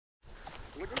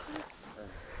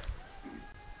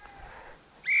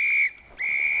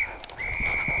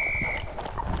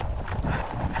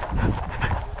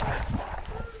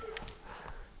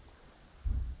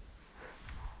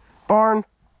Barn.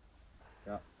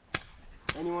 Yeah.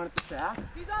 Anyone at the shack?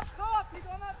 He's up top. He's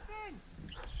on that thing.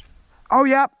 Oh,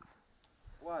 yep.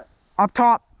 What? Up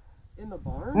top. In the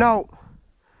barn? No.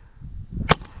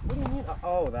 What do you mean?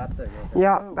 Oh, that thing. Okay.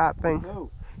 Yeah, Who? that thing.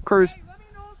 Who? Cruz. Hey, let me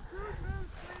know if Cruz moves,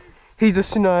 please. He's a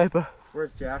sniper.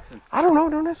 Where's Jackson? I don't know.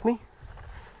 Don't ask me.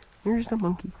 You're just a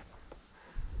monkey.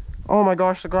 Oh my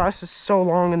gosh, the grass is so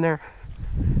long in there.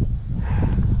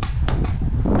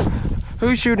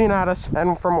 Who's shooting at us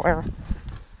and from where?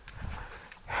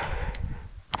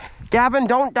 Gavin,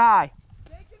 don't die.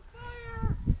 Taking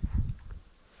fire.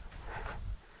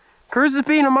 Cruz is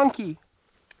being a monkey.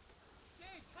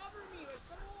 Okay, cover me.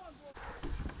 Come on, boy.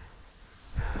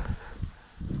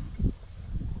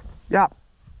 Yeah.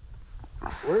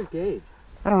 Where's Gage?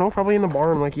 I don't know, probably in the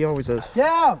barn like he always is.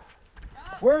 Yeah!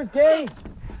 Where's Gage?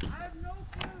 I have no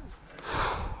clue.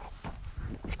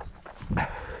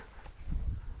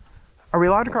 Are we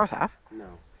allowed to cross half? No.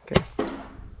 Okay.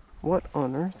 What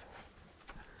on earth?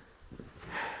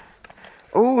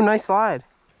 Oh, nice slide.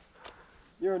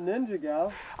 You're a ninja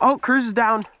gal. Oh, Cruz is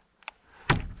down.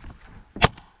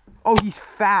 Oh, he's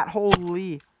fat.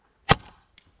 Holy.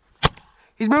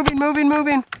 He's moving.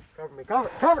 Cover me, cover!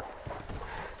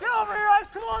 Get over here, Ice.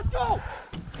 Come on, go.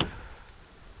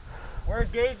 Where's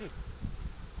Gagey?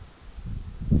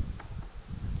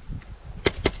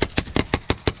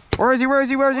 Where is he?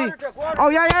 Water truck, Oh,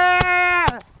 yeah.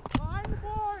 Behind the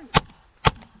barn.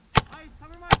 Ice,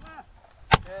 cover my left.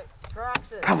 Okay,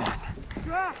 tracks it. Come on.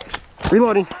 Drop.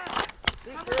 Reloading.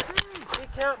 He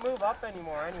can't move up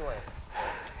anymore anyway.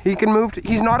 He can move.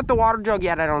 He's not at the water jug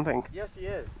yet, I don't think. Yes, he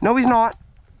is. No, he's not.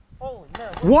 Holy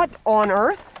man. What on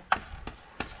earth?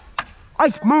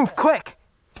 Ice, move, quick.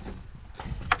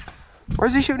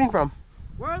 Where's he shooting from?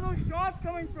 Where are those shots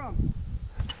coming from?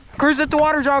 Cruz at the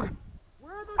water jug.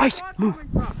 Where are those Ice, shots move. coming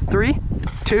from? 3,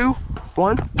 2,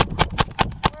 1.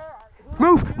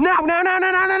 Move. Now.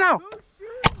 Who's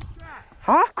shooting, Jack?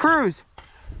 Huh? Cruz.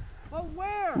 But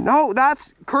where? No,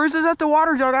 that's Cruz is at the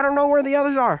water jug. I don't know where the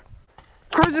others are.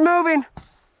 Cruz is moving.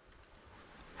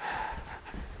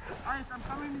 Ice, I'm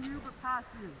coming to you, but past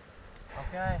you.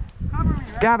 Okay. Cover me,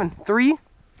 right? Gavin, 3,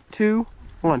 2,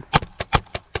 1.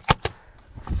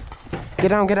 Get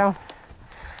down.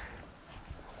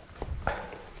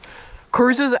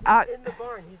 Cruz is at. In the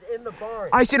barn. He's in the barn.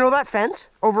 Ice, you know that fence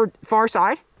over far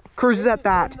side? Cruz is at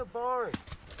that. In the barn.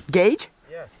 Gage?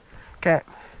 Yeah. Okay.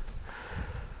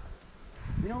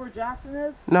 You know where Jackson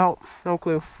is? No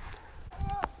clue.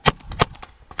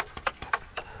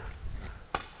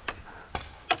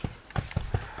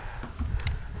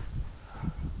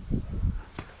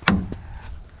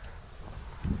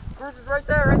 Cruz is right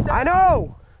there, I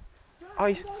know.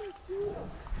 Ice.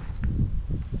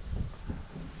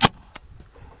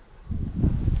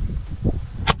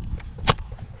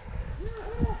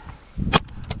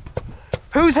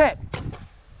 Who's hit?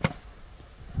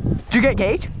 Did you get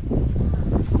Gage?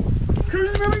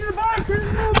 Cruz is moving to the barn. Cruz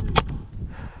is moving.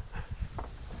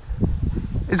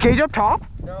 Is Gage up top?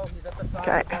 No, he's at the side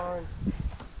Okay. of the barn.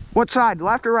 What side?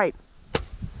 Left or right?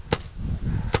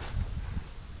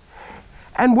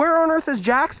 And where on earth is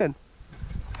Jackson?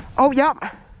 Oh, yep.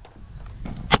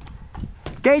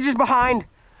 Gage is behind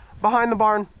the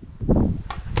barn.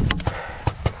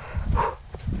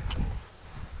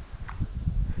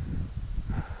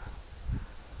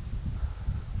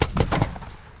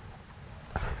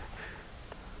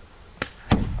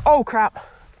 Oh, crap.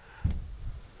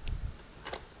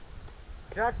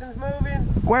 Jackson's moving.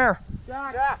 Where?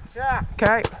 Jack.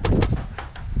 Okay.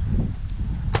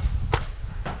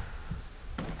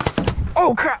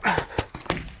 Oh, crap.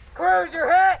 Cruz, you're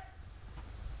hit. I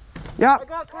Yep.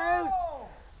 got Cruz. Oh,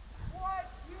 what?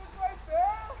 He was right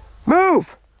there?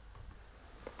 Move.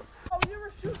 Oh, you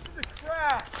were shooting the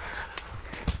crack.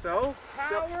 So?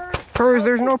 Coward. Cruz,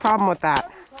 there's no problem with that.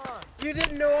 Every time. You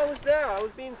didn't know I was there. I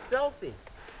was being stealthy.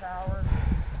 Coward.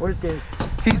 Where's Gage?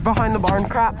 He's behind the barn.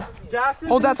 Crap. Jackson.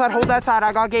 Hold that side.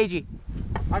 I got Gagey.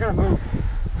 I gotta move.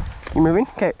 You moving?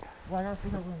 Okay. Well, I gotta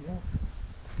figure out where to go.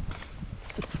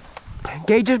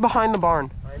 Gage is behind the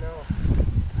barn. I know.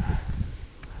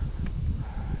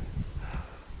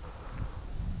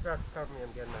 Jax, cover me.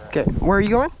 I'm getting that. Okay. Where are you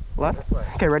going? Left? This way.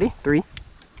 Okay, ready? 3,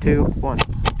 2, 1.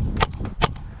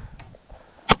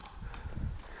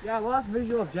 Yeah, I lost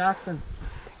visual of Jackson.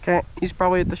 Okay. He's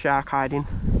probably at the shack hiding.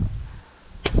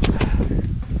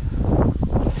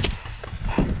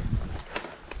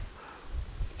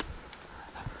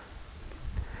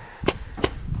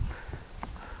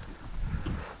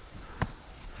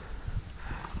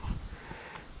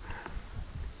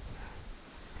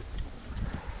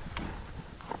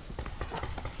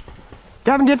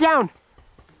 Gavin, get down.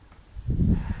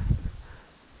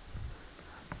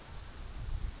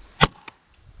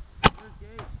 Where's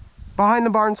Gabe? Behind the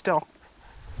barn still.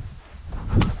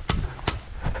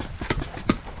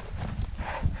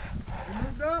 He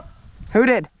moved up. Who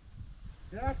did?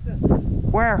 Jackson.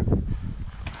 Where?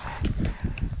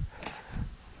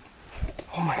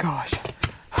 Oh my gosh.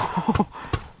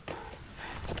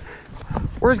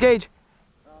 Where's Gage?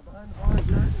 Behind the barn.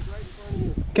 Jackson's right in front of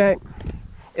you. Okay.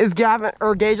 Is Gavin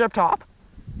or Gage up top?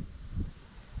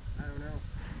 I don't know.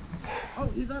 Oh,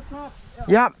 he's up top.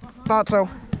 Yep, thought so.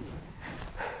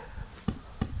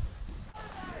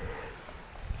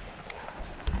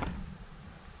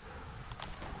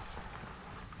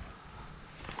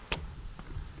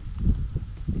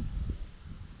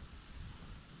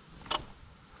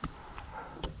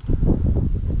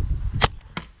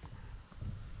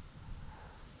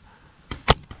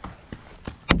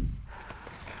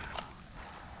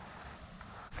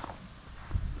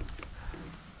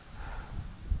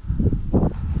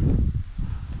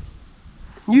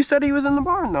 You said he was in the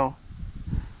barn though.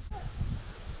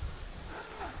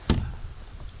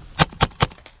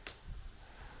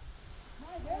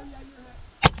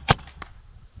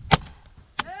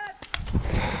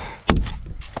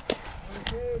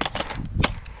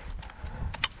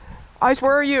 Ice,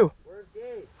 where are you? Where's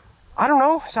Gabe? I don't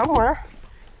know, somewhere.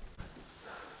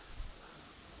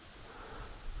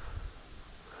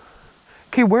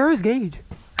 Okay, where is Gage?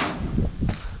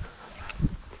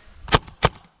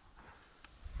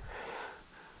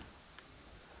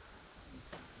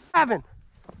 Gavin.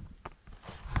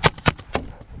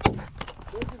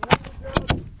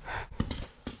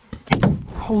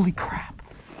 Holy crap.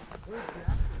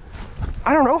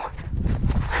 I don't know.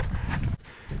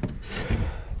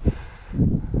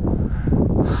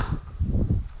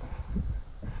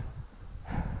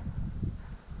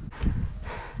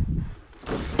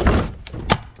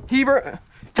 Heber,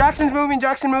 Jackson's moving,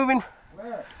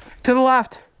 Where? to the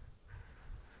left.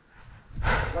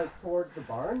 Like towards the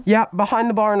barn? Yeah, behind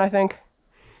the barn, I think.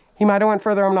 He might have went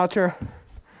further, I'm not sure.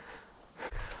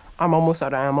 I'm almost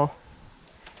out of ammo.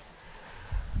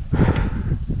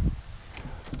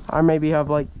 I maybe have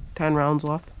like 10 rounds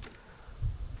left.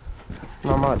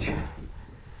 Not much.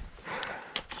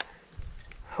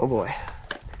 Oh boy.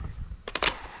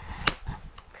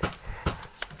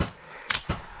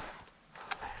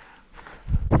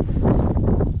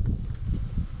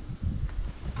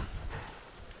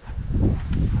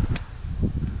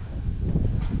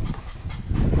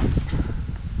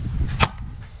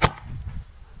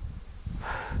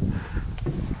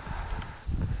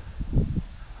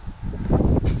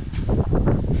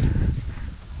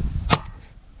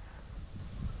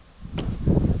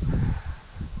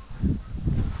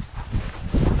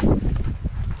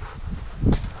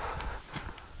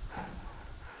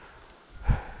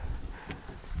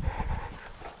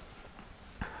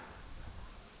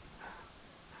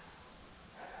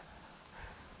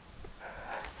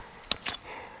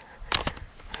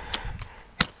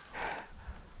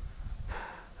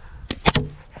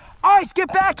 Ice, get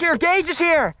back here! Gage is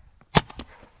here!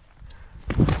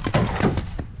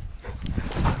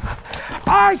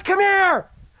 Ice, come here!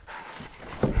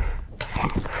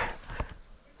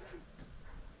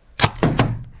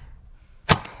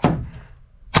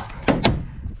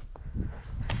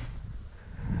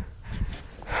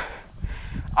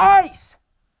 Ice!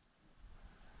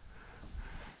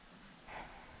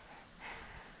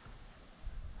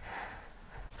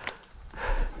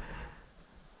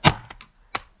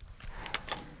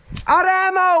 Out of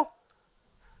ammo!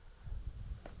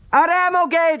 Out of ammo,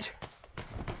 Gage!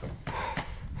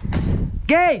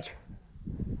 Gage!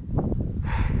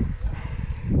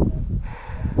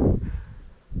 Can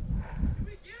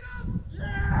we get him?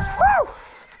 Yeah! Woo!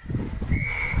 You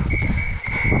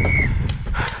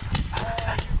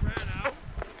ran out.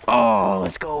 Oh,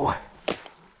 let's go.